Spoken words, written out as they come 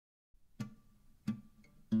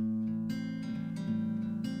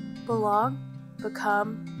belong,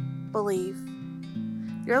 become, believe.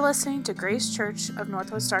 You're listening to Grace Church of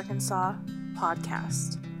Northwest Arkansas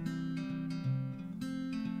podcast.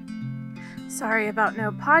 Sorry about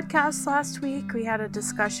no podcast last week. We had a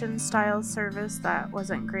discussion style service that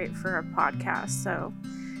wasn't great for a podcast, so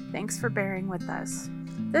thanks for bearing with us.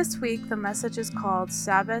 This week, the message is called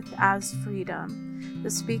Sabbath as Freedom. The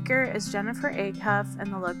speaker is Jennifer Acuff,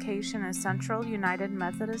 and the location is Central United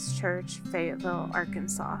Methodist Church, Fayetteville,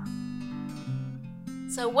 Arkansas.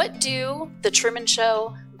 So what do The Truman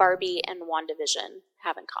Show, Barbie, and WandaVision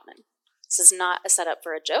have in common? This is not a setup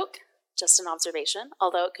for a joke, just an observation,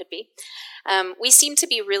 although it could be. We seem to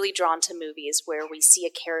be really drawn to movies where we see a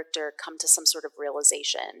character come to some sort of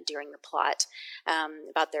realization during the plot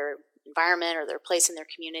about their environment or their place in their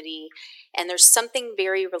community. And there's something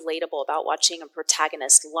very relatable about watching a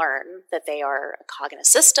protagonist learn that they are a cog in a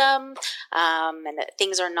system, and that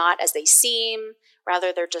things are not as they seem.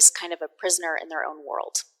 Rather, they're just kind of a prisoner in their own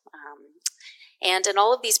world. And in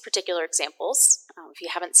all of these particular examples, if you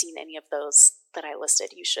haven't seen any of those that I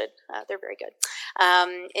listed, you should. They're very good.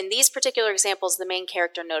 In these particular examples, the main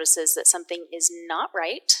character notices that something is not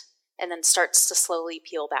right and then starts to slowly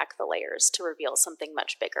peel back the layers to reveal something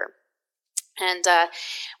much bigger. And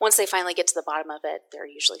once they finally get to the bottom of it, they're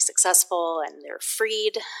usually successful and they're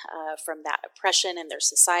freed from that oppression in their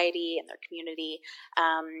society and their community,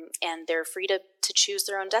 and they're free to choose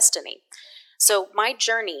their own destiny. So my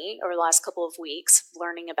journey over the last couple of weeks,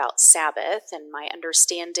 learning about Sabbath and my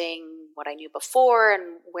understanding what I knew before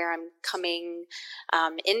and where I'm coming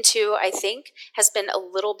into, I think, has been a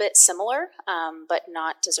little bit similar, but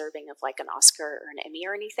not deserving of like an Oscar or an Emmy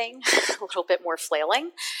or anything, a little bit more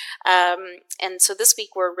flailing. And so this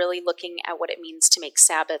week we're really looking at what it means to make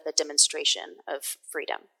Sabbath a demonstration of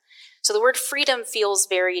freedom. So the word freedom feels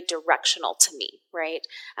very directional to me, right?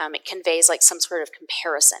 It conveys like some sort of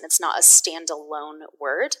comparison. It's not a standalone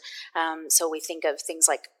word. So we think of things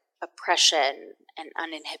like oppression and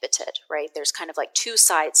uninhibited, right? There's kind of like two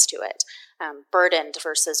sides to it, burdened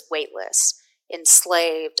versus weightless,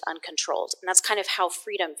 enslaved, uncontrolled. And that's kind of how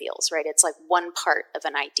freedom feels, right? It's like one part of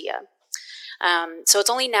an idea. So it's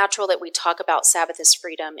only natural that we talk about Sabbath as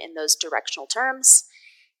freedom in those directional terms,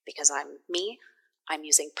 because I'm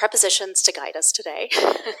using prepositions to guide us today.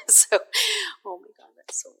 So, oh my God,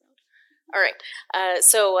 that's so loud. All right,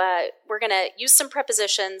 so we're going to use some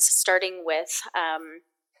prepositions starting with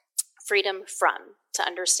freedom from, to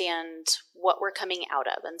understand what we're coming out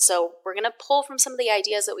of. And so we're going to pull from some of the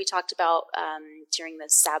ideas that we talked about during the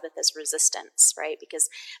Sabbath as resistance, right? Because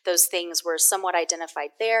those things were somewhat identified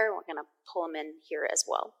there. We're going to pull them in here as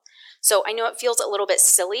well. So I know it feels a little bit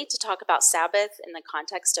silly to talk about Sabbath in the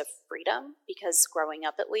context of freedom, because growing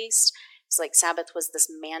up at least, it's like Sabbath was this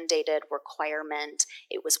mandated requirement.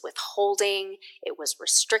 It was withholding. It was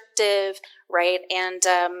restrictive, right? And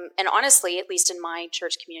honestly, at least in my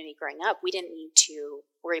church community growing up, we didn't need to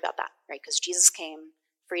worry about that, right? Because Jesus came,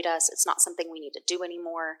 freed us. It's not something we need to do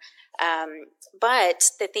anymore.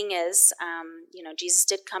 But the thing is, Jesus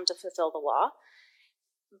did come to fulfill the law.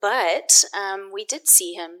 But we did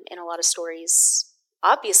see him in a lot of stories,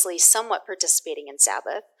 obviously somewhat participating in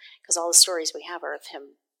Sabbath, because all the stories we have are of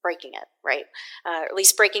him breaking it, right? Or at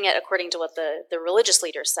least breaking it according to what the religious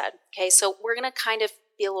leaders said. Okay, so we're going to kind of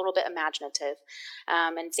be a little bit imaginative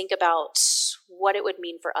and think about what it would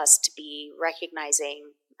mean for us to be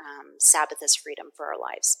recognizing Sabbath as freedom for our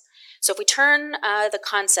lives. So if we turn the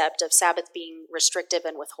concept of Sabbath being restrictive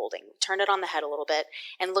and withholding, turn it on the head a little bit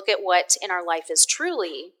and look at what in our life is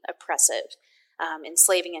truly oppressive,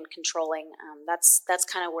 enslaving and controlling, that's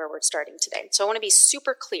kind of where we're starting today. So I want to be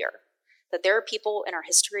super clear that there are people in our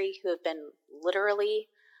history who have been literally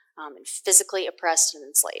and physically oppressed and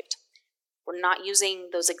enslaved. We're not using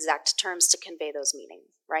those exact terms to convey those meanings,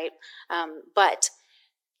 right? But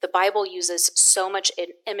the Bible uses so much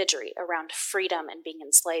imagery around freedom and being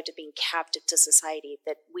enslaved and being captive to society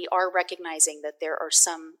that we are recognizing that there are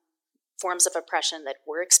some forms of oppression that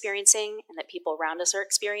we're experiencing and that people around us are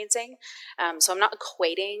experiencing. So I'm not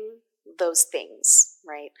equating those things,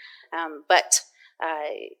 right? But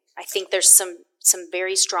I think there's some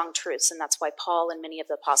very strong truths, and that's why Paul and many of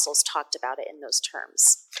the apostles talked about it in those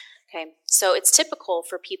terms. Okay, so it's typical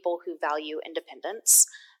for people who value independence,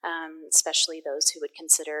 especially those who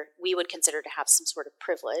we would consider to have some sort of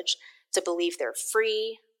privilege, to believe they're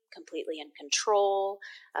free, completely in control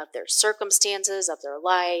of their circumstances, of their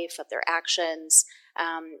life, of their actions.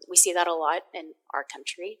 We see that a lot in our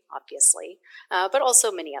country, obviously, but also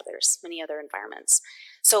many other environments.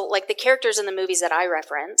 So like the characters in the movies that I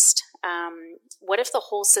referenced, what if the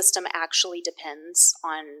whole system actually depends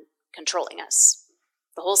on controlling us?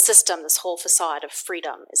 The whole system, this whole facade of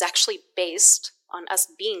freedom is actually based on us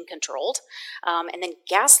being controlled and then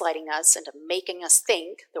gaslighting us into making us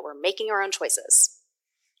think that we're making our own choices,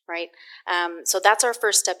 right? So that's our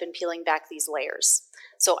first step in peeling back these layers.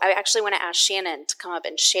 So I actually want to ask Shannon to come up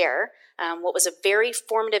and share what was a very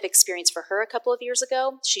formative experience for her a couple of years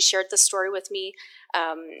ago. She shared this story with me,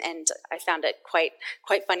 and I found it quite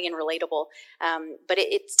funny and relatable. But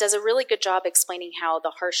it does a really good job explaining how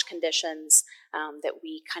the harsh conditions that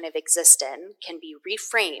we kind of exist in can be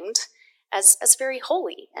reframed as very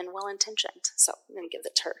holy and well-intentioned. So I'm going to give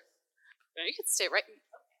it to her. You can stay right.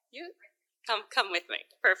 You come with me.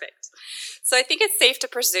 Perfect. So I think it's safe to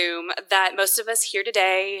presume that most of us here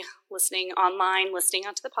today, listening online, listening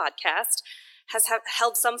onto the podcast, has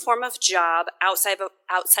held some form of job outside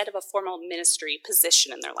of a formal ministry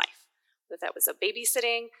position in their life. Whether that was a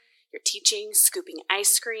babysitting, you're teaching, scooping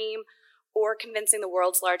ice cream, or convincing the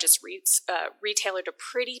world's largest retailer to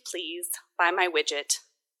pretty please buy my widget.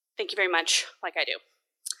 Thank you very much, like I do.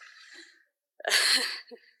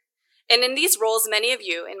 And in these roles, many of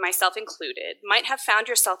you, and myself included, might have found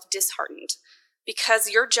yourself disheartened because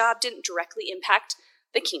your job didn't directly impact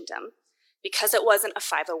the kingdom, because it wasn't a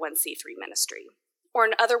 501c3 ministry. Or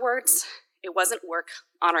in other words, it wasn't work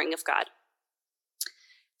honoring of God.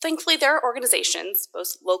 Thankfully, there are organizations,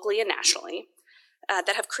 both locally and nationally,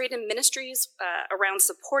 that have created ministries around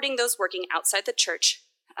supporting those working outside the church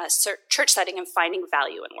setting and finding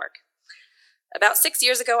value in work. About 6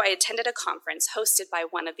 years ago, I attended a conference hosted by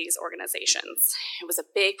one of these organizations. It was a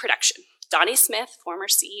big production. Donnie Smith, former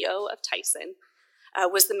CEO of Tyson,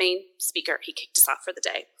 was the main speaker. He kicked us off for the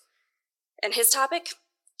day. And his topic,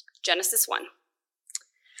 Genesis 1.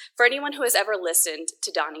 For anyone who has ever listened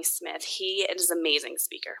to Donnie Smith, he is an amazing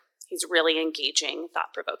speaker. He's really engaging,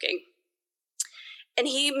 thought-provoking. And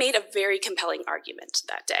he made a very compelling argument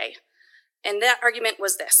that day. And that argument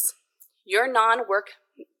was this: your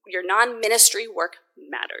non-ministry work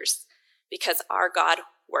matters because our God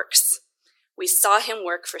works. We saw him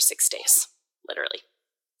work for 6 days, literally.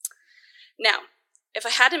 Now, if I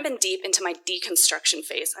hadn't been deep into my deconstruction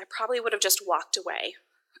phase, I probably would have just walked away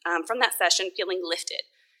from that session feeling lifted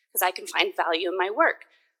because I can find value in my work.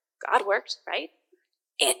 God worked, right?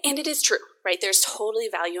 And it is true, right? There's totally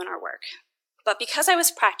value in our work. But because I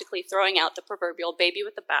was practically throwing out the proverbial baby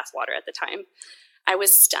with the bathwater at the time, I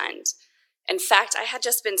was stunned. In fact, I had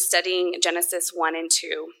just been studying Genesis 1 and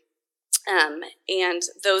 2, and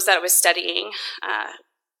those that I was studying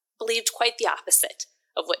believed quite the opposite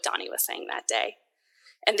of what Donnie was saying that day.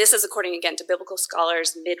 And this is according, again, to biblical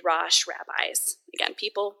scholars, midrash rabbis. Again,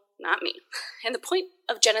 people, not me. And the point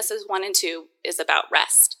of Genesis 1 and 2 is about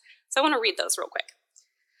rest. So I want to read those real quick.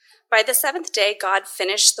 By the seventh day, God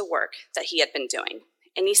finished the work that he had been doing,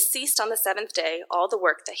 and he ceased on the seventh day all the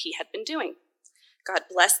work that he had been doing. God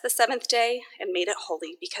blessed the seventh day and made it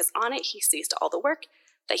holy because on it he ceased all the work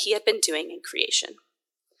that he had been doing in creation.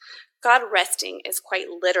 God resting is quite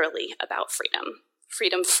literally about freedom.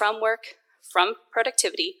 Freedom from work, from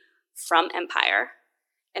productivity, from empire,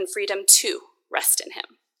 and freedom to rest in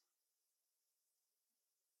him.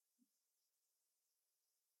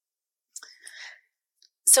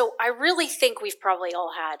 So I really think we've probably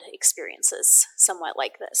all had experiences somewhat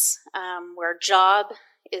like this, where job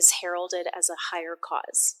is heralded as a higher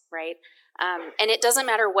cause, right? And it doesn't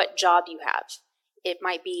matter what job you have. You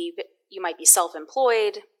might be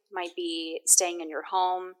self-employed, might be staying in your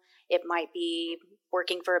home, it might be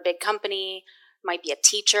working for a big company, might be a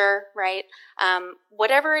teacher, right?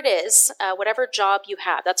 Whatever it is, whatever job you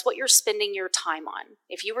have, that's what you're spending your time on.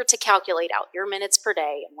 If you were to calculate out your minutes per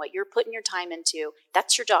day and what you're putting your time into,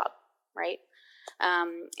 that's your job, right?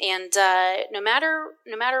 And no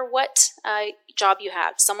matter what job you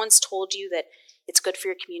have, someone's told you that it's good for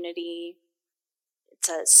your community. It's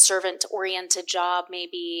a servant-oriented job,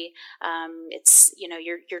 maybe. It's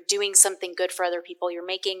you're doing something good for other people. You're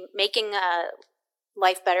making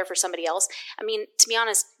life better for somebody else. I mean, to be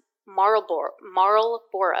honest, Marlboro,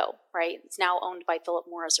 right? It's now owned by Philip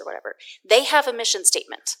Morris or whatever. They have a mission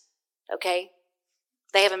statement, okay?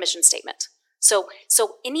 They have a mission statement. So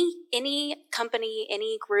any company,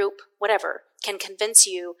 any group, whatever, can convince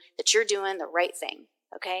you that you're doing the right thing,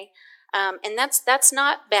 okay? And that's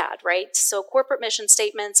not bad, right? So corporate mission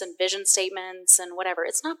statements and vision statements and whatever,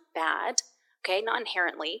 it's not bad, okay? Not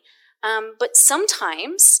inherently. But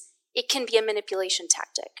sometimes it can be a manipulation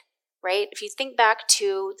tactic, right? If you think back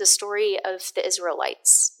to the story of the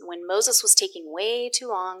Israelites, when Moses was taking way too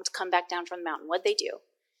long to come back down from the mountain, what'd they do?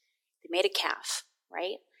 They made a calf,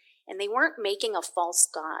 right? And they weren't making a false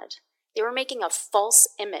god. They were making a false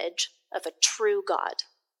image of a true God,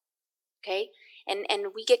 okay? And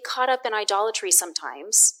we get caught up in idolatry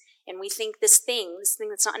sometimes, and we think this thing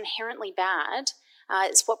that's not inherently bad,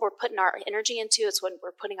 is what we're putting our energy into. It's what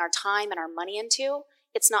we're putting our time and our money into.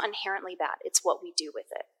 It's not inherently bad. It's what we do with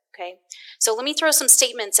it, okay? So let me throw some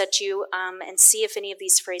statements at you and see if any of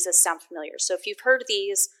these phrases sound familiar. So if you've heard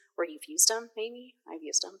these, or you've used them, maybe, I've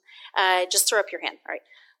used them, just throw up your hand. All right.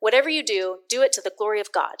 Whatever you do it to the glory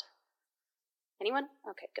of God. Anyone?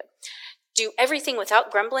 Okay, good. Do everything without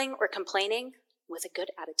grumbling or complaining, with a good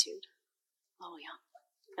attitude. Oh, yeah.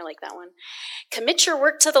 I like that one. Commit your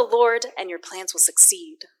work to the Lord, and your plans will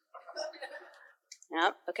succeed.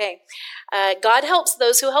 Yep, okay. God helps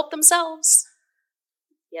those who help themselves.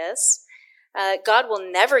 Yes. God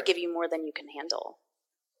will never give you more than you can handle.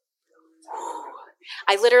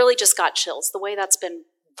 I literally just got chills, the way that's been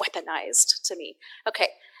weaponized to me. Okay.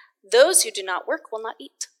 Those who do not work will not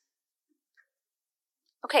eat.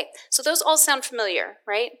 Okay, so those all sound familiar,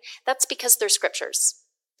 right? That's because they're scriptures.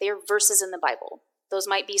 They are verses in the Bible. Those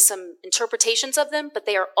might be some interpretations of them, but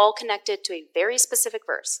they are all connected to a very specific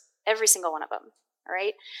verse. Every single one of them, all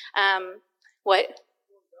right? What?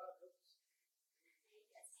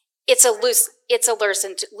 It's a loose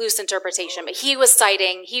interpretation, but he was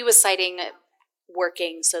citing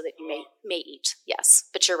working so that you may eat. Yes,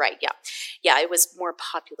 but you're right. Yeah, it was more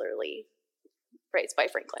popularly phrased by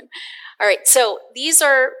Franklin. All right, so these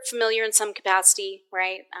are familiar in some capacity,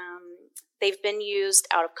 right? They've been used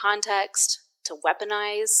out of context to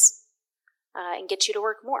weaponize and get you to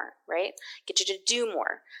work more, right? Get you to do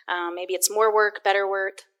more. Maybe it's more work, better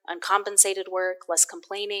work, uncompensated work, less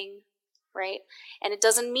complaining, right? And it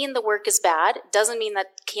doesn't mean the work is bad. It doesn't mean that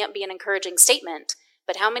can't be an encouraging statement.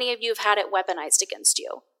 But how many of you have had it weaponized against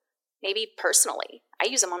you? Maybe personally. I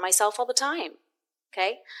use them on myself all the time,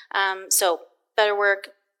 okay? So better work,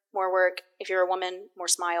 more work. If you're a woman, more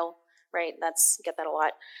smile, right? Get that a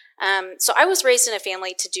lot. So I was raised in a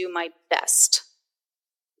family to do my best.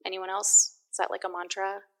 Anyone else? Is that like a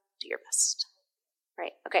mantra? Do your best,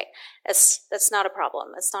 right? Okay, that's not a problem.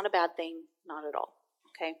 That's not a bad thing, not at all,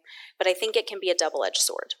 okay? But I think it can be a double-edged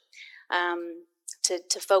sword.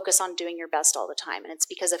 To focus on doing your best all the time. And it's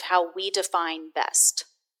because of how we define best,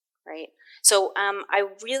 right? So I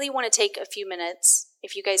really want to take a few minutes,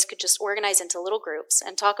 if you guys could just organize into little groups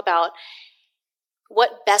and talk about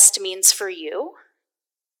what best means for you,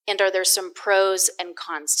 and are there some pros and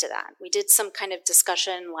cons to that? We did some kind of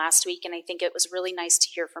discussion last week, and I think it was really nice to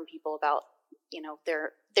hear from people about,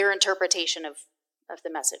 their interpretation of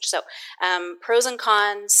the message. So pros and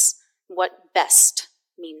cons, what best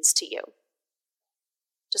means to you.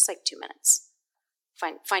 Just like 2 minutes.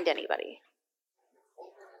 Find anybody.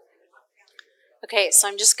 Okay, so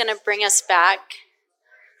I'm just going to bring us back.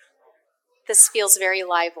 This feels very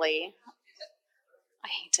lively. I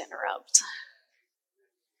hate to interrupt.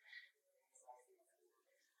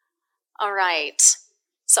 All right.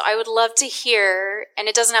 So I would love to hear, and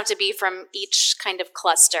it doesn't have to be from each kind of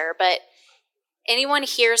cluster, but anyone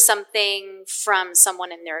hear something from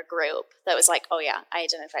someone in their group that was like, oh yeah, I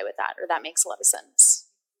identify with that, or that makes a lot of sense?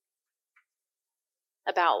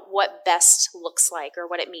 About what best looks like or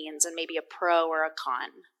what it means, and maybe a pro or a con.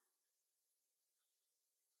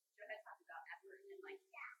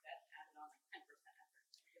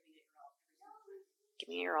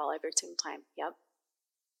 Giving it your all every single time. Yep.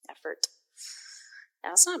 Effort. Yeah,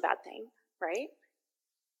 that's not a bad thing, right?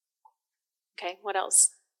 Okay, what else?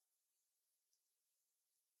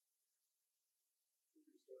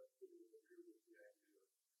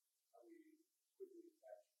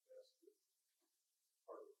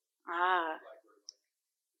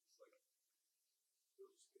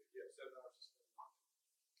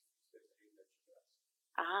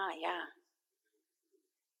 Yeah.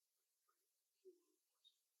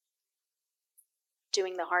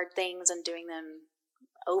 Doing the hard things and doing them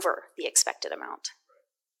over the expected amount.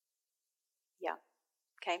 Yeah.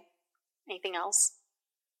 Okay. Anything else?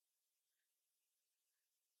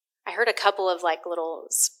 I heard a couple of I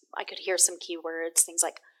could hear some keywords, things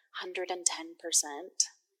like 110%,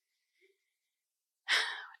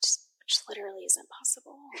 which literally isn't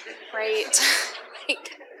possible, right?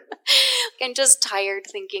 I'm just tired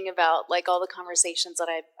thinking about all the conversations that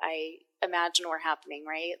I imagine were happening,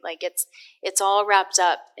 right? It's all wrapped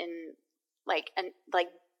up in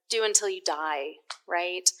do until you die,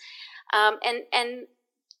 right? And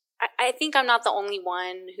I think I'm not the only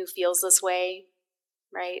one who feels this way,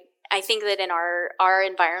 right? I think that in our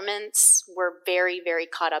environments, we're very, very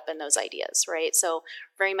caught up in those ideas, right? So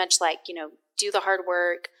very much do the hard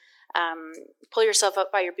work, pull yourself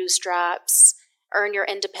up by your bootstraps, earn your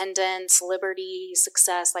independence, liberty,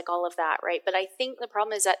 success, like all of that, right? But I think the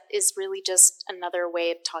problem is that is really just another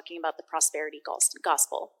way of talking about the prosperity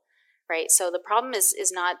gospel, right? So the problem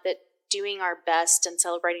is not that doing our best and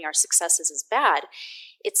celebrating our successes is bad.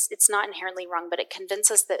 It's not inherently wrong, but it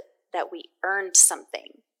convinces us that we earned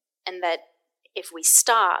something, and that if we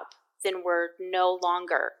stop, then we're no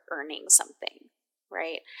longer earning something,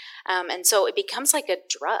 right? And so it becomes like a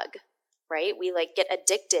drug, right? We like get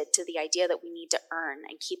addicted to the idea that we need to earn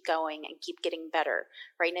and keep going and keep getting better,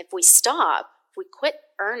 right? And if we stop, if we quit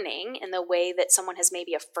earning in the way that someone has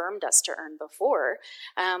maybe affirmed us to earn before,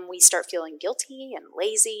 we start feeling guilty and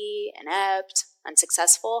lazy, inept,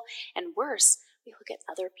 unsuccessful, and worse, we look at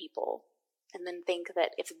other people and then think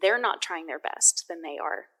that if they're not trying their best, then they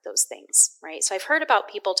are those things, right? So I've heard about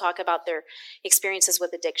people talk about their experiences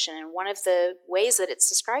with addiction, and one of the ways that it's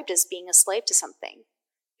described is being a slave to something.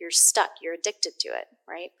 You're stuck, you're addicted to it,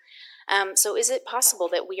 right? So is it possible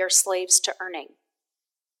that we are slaves to earning,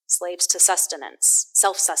 slaves to sustenance,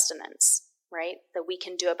 self-sustenance, right? That we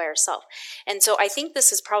can do it by ourselves. And so I think this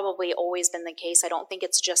has probably always been the case. I don't think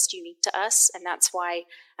it's just unique to us, and that's why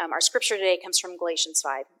our scripture today comes from Galatians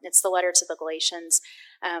 5. It's the letter to the Galatians,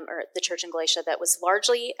 or the church in Galatia, that was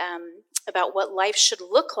largely about what life should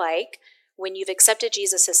look like when you've accepted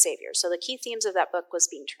Jesus as Savior. So the key themes of that book was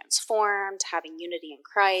being transformed, having unity in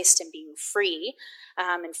Christ, and being free,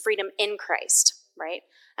 and freedom in Christ, right?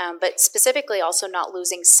 But specifically also not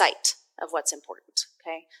losing sight of what's important,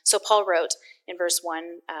 okay? So Paul wrote in verse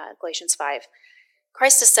 1, Galatians 5,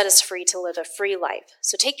 Christ has set us free to live a free life.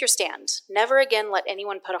 So take your stand. Never again let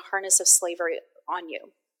anyone put a harness of slavery on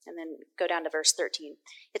you. And then go down to verse 13.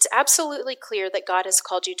 It's absolutely clear that God has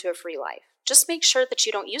called you to a free life. Just make sure that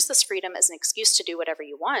you don't use this freedom as an excuse to do whatever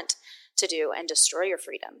you want to do and destroy your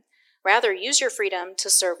freedom. Rather, use your freedom to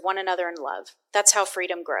serve one another in love. That's how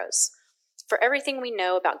freedom grows. For everything we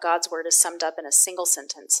know about God's word is summed up in a single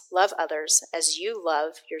sentence: love others as you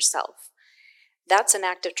love yourself. That's an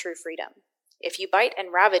act of true freedom. If you bite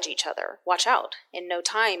and ravage each other, watch out. In no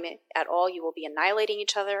time at all you will be annihilating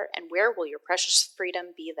each other, and where will your precious freedom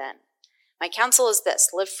be then? My counsel is this: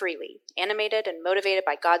 live freely, animated and motivated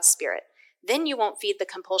by God's Spirit. Then you won't feed the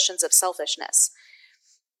compulsions of selfishness.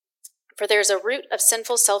 For there is a root of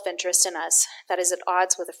sinful self-interest in us that is at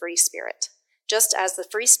odds with a free spirit, just as the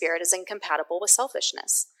free spirit is incompatible with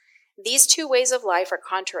selfishness. These two ways of life are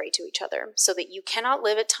contrary to each other, so that you cannot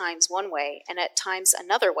live at times one way and at times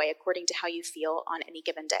another way according to how you feel on any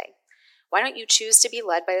given day. Why don't you choose to be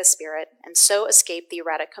led by the Spirit and so escape the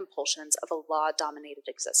erratic compulsions of a law-dominated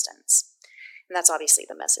existence? And that's obviously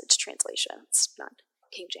the Message translation. It's not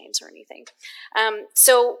King James or anything.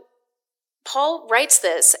 So Paul writes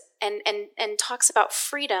this and talks about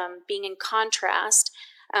freedom being in contrast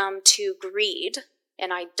to greed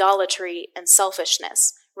and idolatry and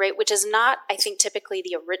selfishness, right? Which is not, I think, typically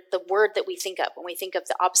the word that we think of when we think of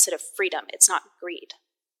the opposite of freedom. It's not greed,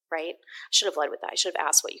 right? I should have led with that. I should have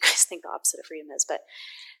asked what you guys think the opposite of freedom is, but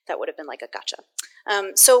that would have been like a gotcha.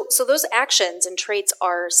 So those actions and traits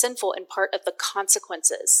are sinful in part of the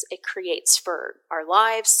consequences it creates for our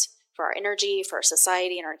lives, for our energy, for our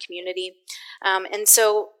society, and our community. And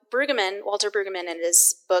so Walter Brueggemann, in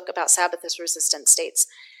his book about Sabbath as resistance, states,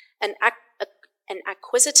 an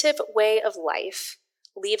acquisitive way of life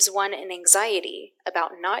leaves one in anxiety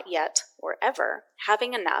about not yet or ever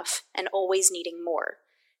having enough and always needing more.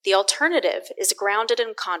 The alternative is grounded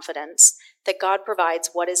in confidence that God provides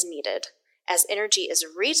what is needed as energy is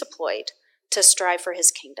redeployed to strive for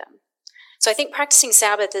his kingdom. So I think practicing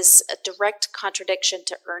Sabbath is a direct contradiction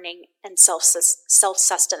to earning and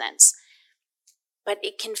self-sustenance, but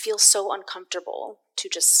it can feel so uncomfortable to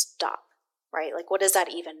just stop, right? Like, what does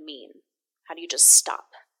that even mean? How do you just stop?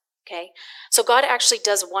 Okay, so God actually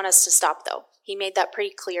does want us to stop, though. He made that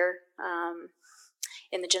pretty clear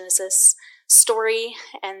in the Genesis story,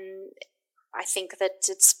 and I think that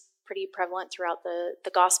it's pretty prevalent throughout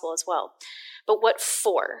the gospel as well. But what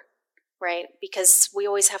for, right? Because we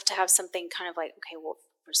always have to have something kind of like, okay, well,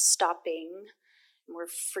 we're stopping, and we're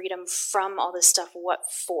freedom from all this stuff. What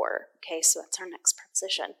for? Okay, so that's our next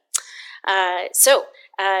proposition.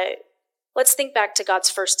 Let's think back to God's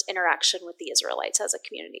first interaction with the Israelites as a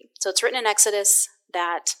community. So it's written in Exodus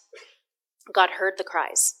that God heard the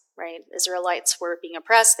cries, right? Israelites were being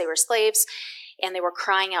oppressed, they were slaves, and they were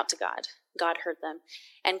crying out to God. God heard them.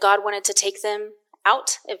 And God wanted to take them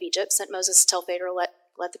out of Egypt, sent Moses to tell Pharaoh,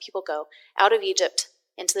 let the people go, out of Egypt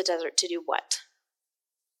into the desert to do what?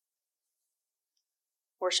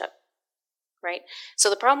 Worship, right? So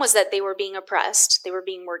the problem was that they were being oppressed, they were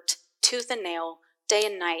being worked tooth and nail, day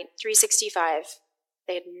and night, 365.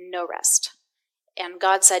 They had no rest. And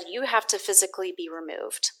God said, you have to physically be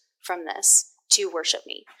removed from this to worship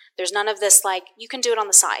me. There's none of this like, you can do it on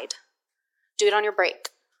the side. Do it on your break.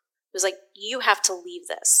 It was like, you have to leave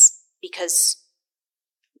this because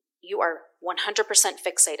you are 100%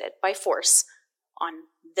 fixated by force on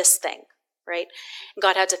this thing, right? And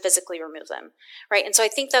God had to physically remove them, right? And so I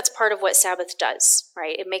think that's part of what Sabbath does,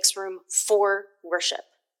 right? It makes room for worship,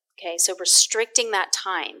 okay? So restricting that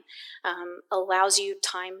time allows you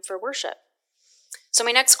time for worship. So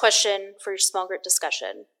my next question for your small group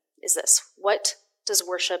discussion is this. What does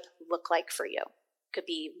worship look like for you? It could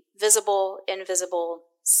be visible, invisible,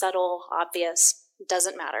 subtle, obvious,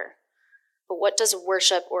 doesn't matter. But what does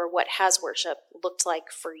worship, or what has worship looked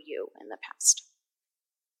like for you in the past?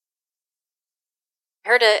 I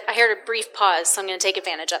heard a brief pause, so I'm going to take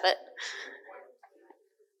advantage of it.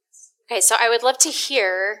 Okay, so I would love to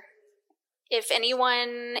hear if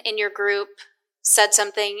anyone in your group said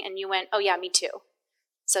something and you went, oh yeah, me too.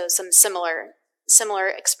 So some similar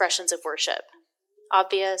expressions of worship.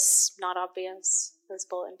 Obvious, not obvious,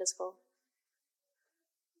 visible, invisible.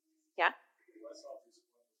 Yeah?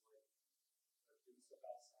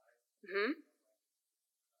 Mm-hmm.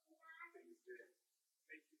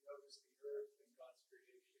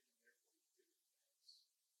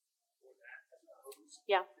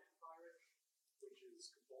 Yeah.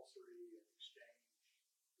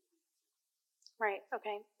 Right,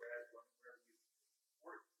 okay.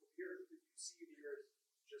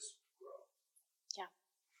 Yeah.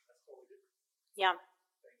 Yeah.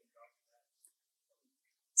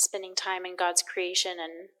 Spending time in God's creation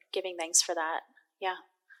and giving thanks for that. Yeah.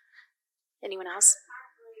 Anyone else?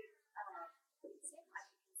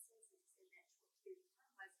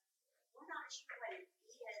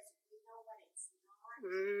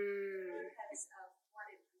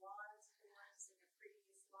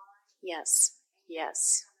 Yes.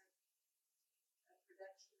 Yes.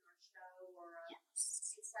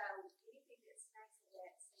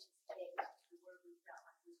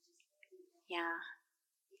 Yeah.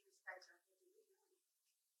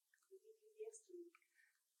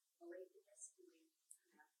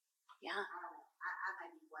 Yeah.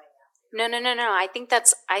 No. I think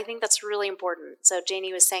that's really important. So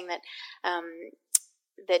Janie was saying that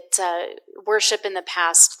worship in the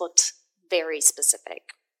past looked very specific,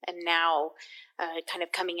 and now, kind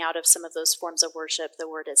of coming out of some of those forms of worship, the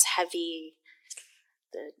word is heavy.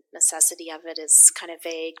 The necessity of it is kind of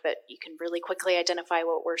vague, but you can really quickly identify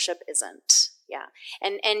what worship isn't. Yeah.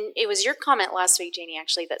 And it was your comment last week, Janie,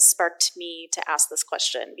 actually, that sparked me to ask this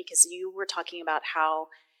question, because you were talking about how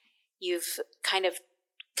you've kind of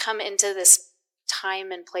come into this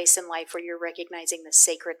time and place in life where you're recognizing the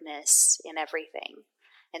sacredness in everything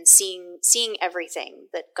and seeing everything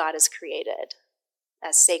that God has created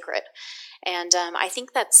as sacred. And I think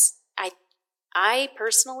I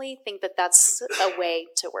personally think that that's a way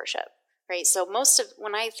to worship, right? So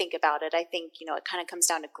when I think about it, I think, it kind of comes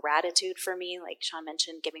down to gratitude for me, like Sean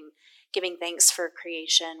mentioned, giving thanks for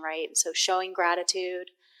creation, right? So showing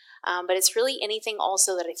gratitude, but it's really anything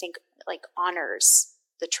also that I think like honors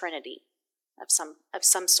the Trinity of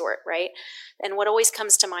some sort, right? And what always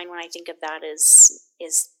comes to mind when I think of that is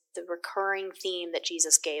the recurring theme that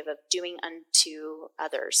Jesus gave of doing unto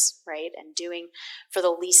others, right? And doing for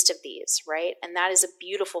the least of these, right? And that is a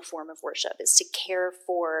beautiful form of worship, is to care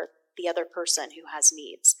for the other person who has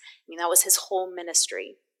needs. I mean, that was his whole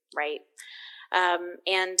ministry, right?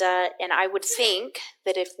 And I would think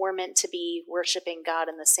that if we're meant to be worshiping God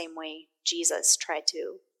in the same way Jesus tried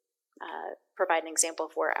to provide an example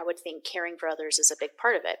for, I would think caring for others is a big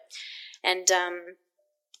part of it. And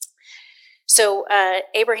so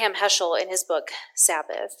Abraham Heschel, in his book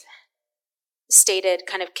Sabbath, stated,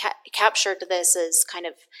 kind of captured this as kind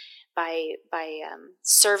of by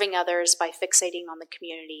serving others, by fixating on the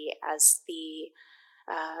community as the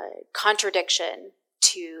contradiction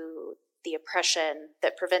to the oppression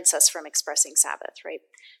that prevents us from expressing Sabbath, right?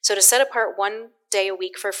 So to set apart one day a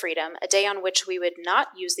week for freedom, a day on which we would not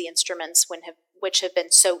use the instruments which have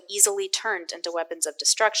been so easily turned into weapons of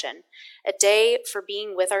destruction, a day for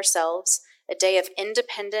being with ourselves, a day of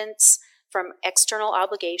independence from external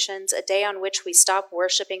obligations, a day on which we stop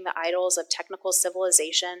worshiping the idols of technical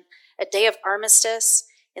civilization, a day of armistice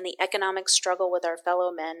in the economic struggle with our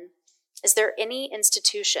fellow men. Is there any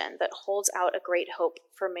institution that holds out a great hope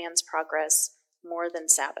for man's progress more than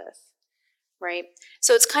Sabbath? Right?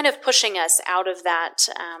 So it's kind of pushing us out of that.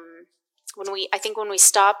 I think when we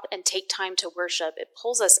stop and take time to worship, it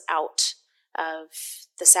pulls us out of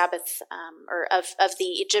the Sabbath, or of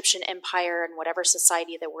the Egyptian empire and whatever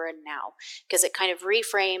society that we're in now, because it kind of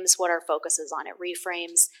reframes what our focus is on. It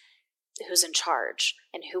reframes who's in charge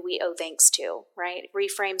and who we owe thanks to, right? It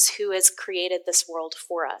reframes who has created this world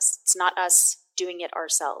for us. It's not us doing it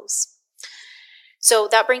ourselves. So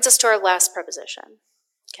that brings us to our last preposition.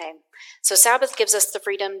 Okay, so Sabbath gives us the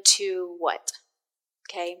freedom to what?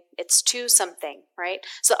 Okay, it's to something, right?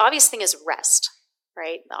 So the obvious thing is rest,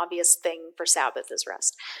 right? The obvious thing for Sabbath is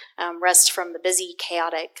rest. Rest from the busy,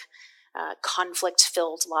 chaotic,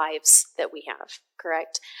 conflict-filled lives that we have,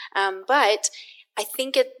 correct? But I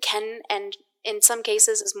think it can, and in some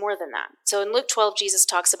cases, is more than that. So in Luke 12, Jesus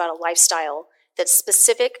talks about a lifestyle that's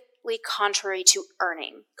specifically contrary to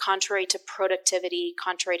earning, contrary to productivity,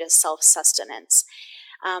 contrary to self-sustenance.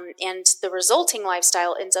 And the resulting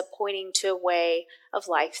lifestyle ends up pointing to a way of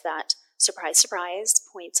life that, surprise, surprise,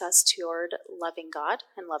 points us toward loving God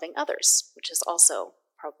and loving others, which is also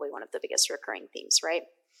probably one of the biggest recurring themes, right?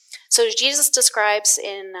 So Jesus describes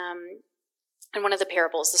in one of the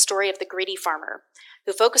parables the story of the greedy farmer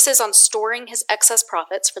who focuses on storing his excess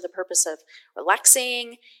profits for the purpose of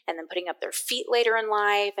relaxing and then putting up their feet later in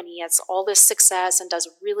life. And he has all this success and does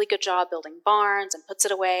a really good job building barns and puts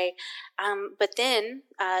it away. But then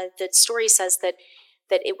the story says that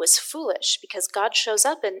it was foolish because God shows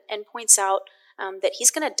up and points out that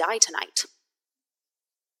he's going to die tonight.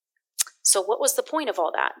 So what was the point of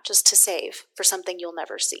all that? Just to save for something you'll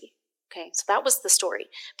never see. Okay, so that was the story.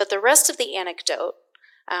 But the rest of the anecdote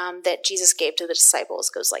that Jesus gave to the disciples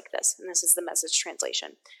goes like this, and this is the Message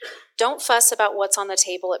translation. Don't fuss about what's on the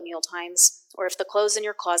table at mealtimes, or if the clothes in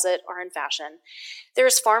your closet are in fashion. There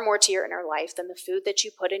is far more to your inner life than the food that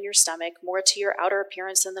you put in your stomach, more to your outer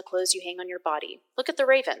appearance than the clothes you hang on your body. Look at the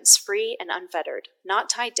ravens, free and unfettered, not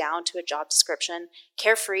tied down to a job description,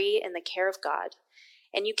 carefree in the care of God.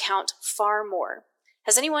 And you count far more.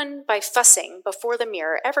 Has anyone, by fussing before the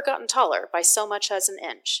mirror, ever gotten taller by so much as an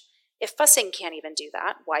inch? If fussing can't even do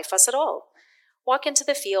that, why fuss at all? Walk into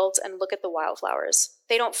the fields and look at the wildflowers.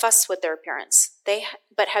 They don't fuss with their appearance.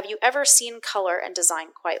 But have you ever seen color and design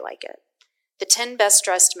quite like it? The 10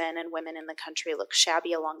 best-dressed men and women in the country look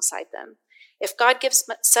shabby alongside them. If God gives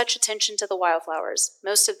such attention to the wildflowers,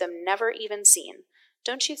 most of them never even seen,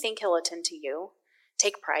 don't you think he'll attend to you?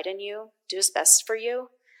 Take pride in you? Do his best for you?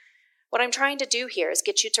 What I'm trying to do here is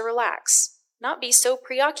get you to relax, not be so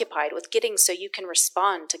preoccupied with getting so you can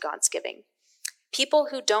respond to God's giving. People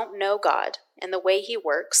who don't know God and the way he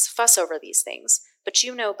works fuss over these things, but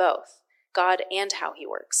you know both, God and how he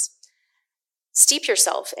works. Steep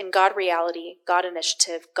yourself in God reality, God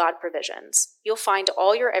initiative, God provisions. You'll find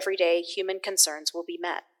all your everyday human concerns will be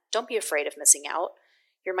met. Don't be afraid of missing out.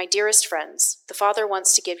 You're my dearest friends. The Father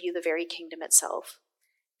wants to give you the very kingdom itself.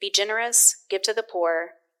 Be generous, give to the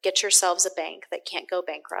poor, get yourselves a bank that can't go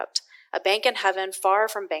bankrupt. A bank in heaven far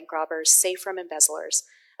from bank robbers, safe from embezzlers.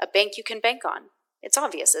 A bank you can bank on. It's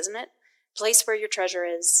obvious, isn't it? The place where your treasure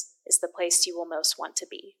is the place you will most want to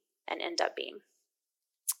be and end up being.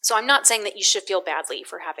 So I'm not saying that you should feel badly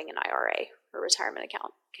for having an IRA or retirement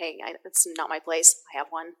account. Okay, it's not my place. I have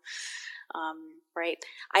one. Right?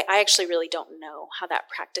 I actually really don't know how that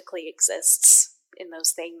practically exists in those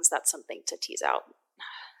things. That's something to tease out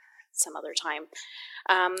some other time.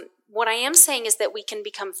 What I am saying is that we can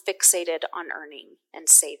become fixated on earning and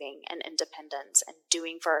saving and independence and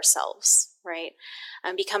doing for ourselves, right?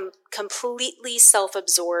 And become completely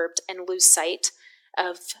self-absorbed and lose sight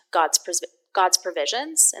of God's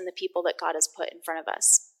provisions and the people that God has put in front of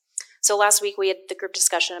us. So last week we had the group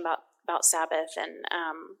discussion about Sabbath, and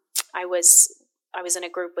I was in a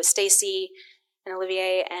group with Stacy and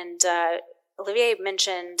Olivier, and Olivier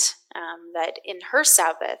mentioned that in her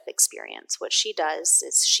Sabbath experience, what she does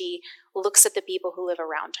is she looks at the people who live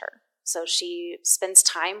around her. So she spends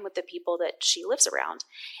time with the people that she lives around.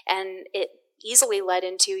 And it easily led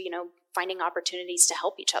into, finding opportunities to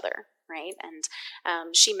help each other, right?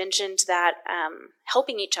 And she mentioned that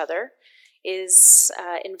helping each other is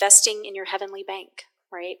investing in your heavenly bank,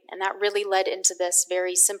 right? And that really led into this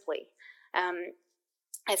very simply.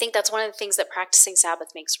 I think that's one of the things that practicing Sabbath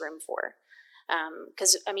makes room for.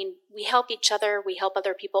 Because, we help each other, we help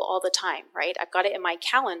other people all the time, right? I've got it in my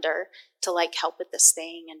calendar to help with this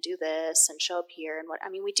thing and do this and show up here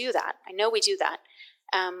and we do that. I know we do that.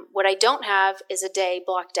 What I don't have is a day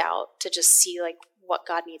blocked out to just see what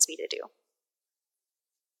God needs me to do.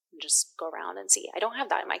 And just go around and see. I don't have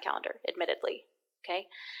that in my calendar, admittedly, okay?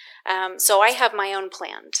 So I have my own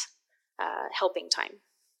planned helping time,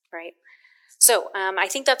 right? So I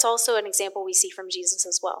think that's also an example we see from Jesus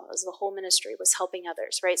as well, as the whole ministry was helping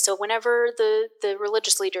others, right? So whenever the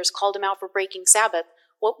religious leaders called him out for breaking Sabbath,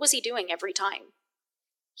 what was he doing every time?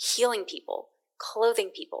 Healing people,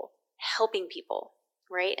 clothing people, helping people,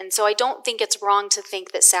 right? And so I don't think it's wrong to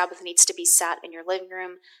think that Sabbath needs to be sat in your living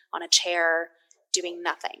room on a chair doing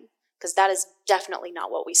nothing, because that is definitely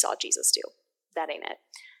not what we saw Jesus do. That ain't it.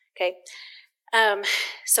 Okay?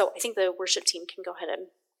 So I think the worship team can go ahead and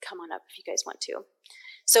come on up if you guys want to.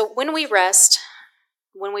 So when we rest,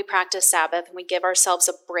 when we practice Sabbath, and we give ourselves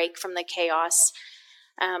a break from the chaos,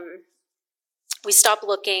 we stop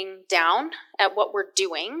looking down at what we're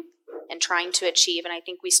doing and trying to achieve, and I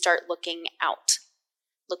think we start looking out,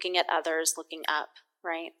 looking at others, looking up,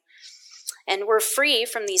 right? And we're free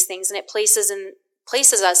from these things, and it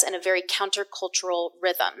places us in a very countercultural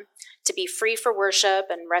rhythm to be free for worship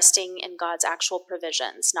and resting in God's actual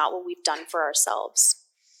provisions, not what we've done for ourselves.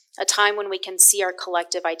 A time when we can see our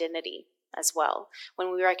collective identity as well.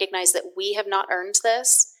 When we recognize that we have not earned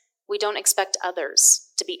this, we don't expect others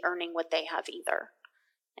to be earning what they have either.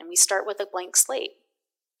 And we start with a blank slate,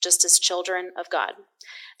 just as children of God.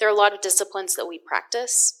 There are a lot of disciplines that we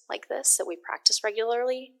practice like this, that we practice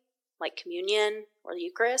regularly, like communion or the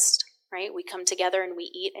Eucharist, right? We come together and we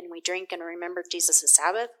eat and we drink and remember Jesus'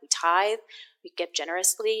 Sabbath. We tithe, we give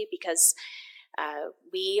generously because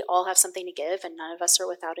we all have something to give and none of us are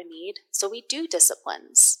without a need. So we do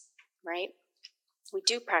disciplines, right? We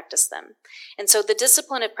do practice them. And so the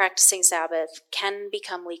discipline of practicing Sabbath can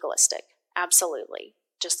become legalistic, absolutely,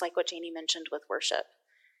 just like what Janie mentioned with worship.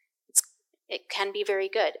 It can be very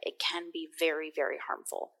good. It can be very, very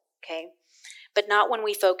harmful, okay? But not when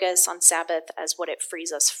we focus on Sabbath as what it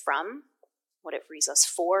frees us from, what it frees us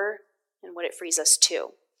for, and what it frees us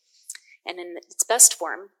to. And in its best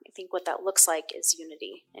form, I think what that looks like is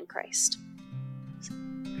unity in Christ.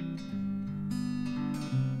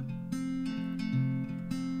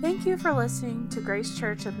 Thank you for listening to Grace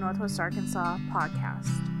Church of Northwest Arkansas podcast.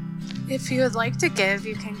 If you would like to give,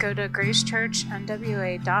 you can go to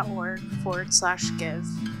gracechurchnwa.org/give.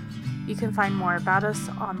 You can find more about us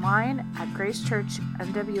online at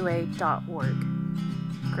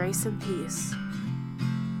gracechurchnwa.org. Grace and peace.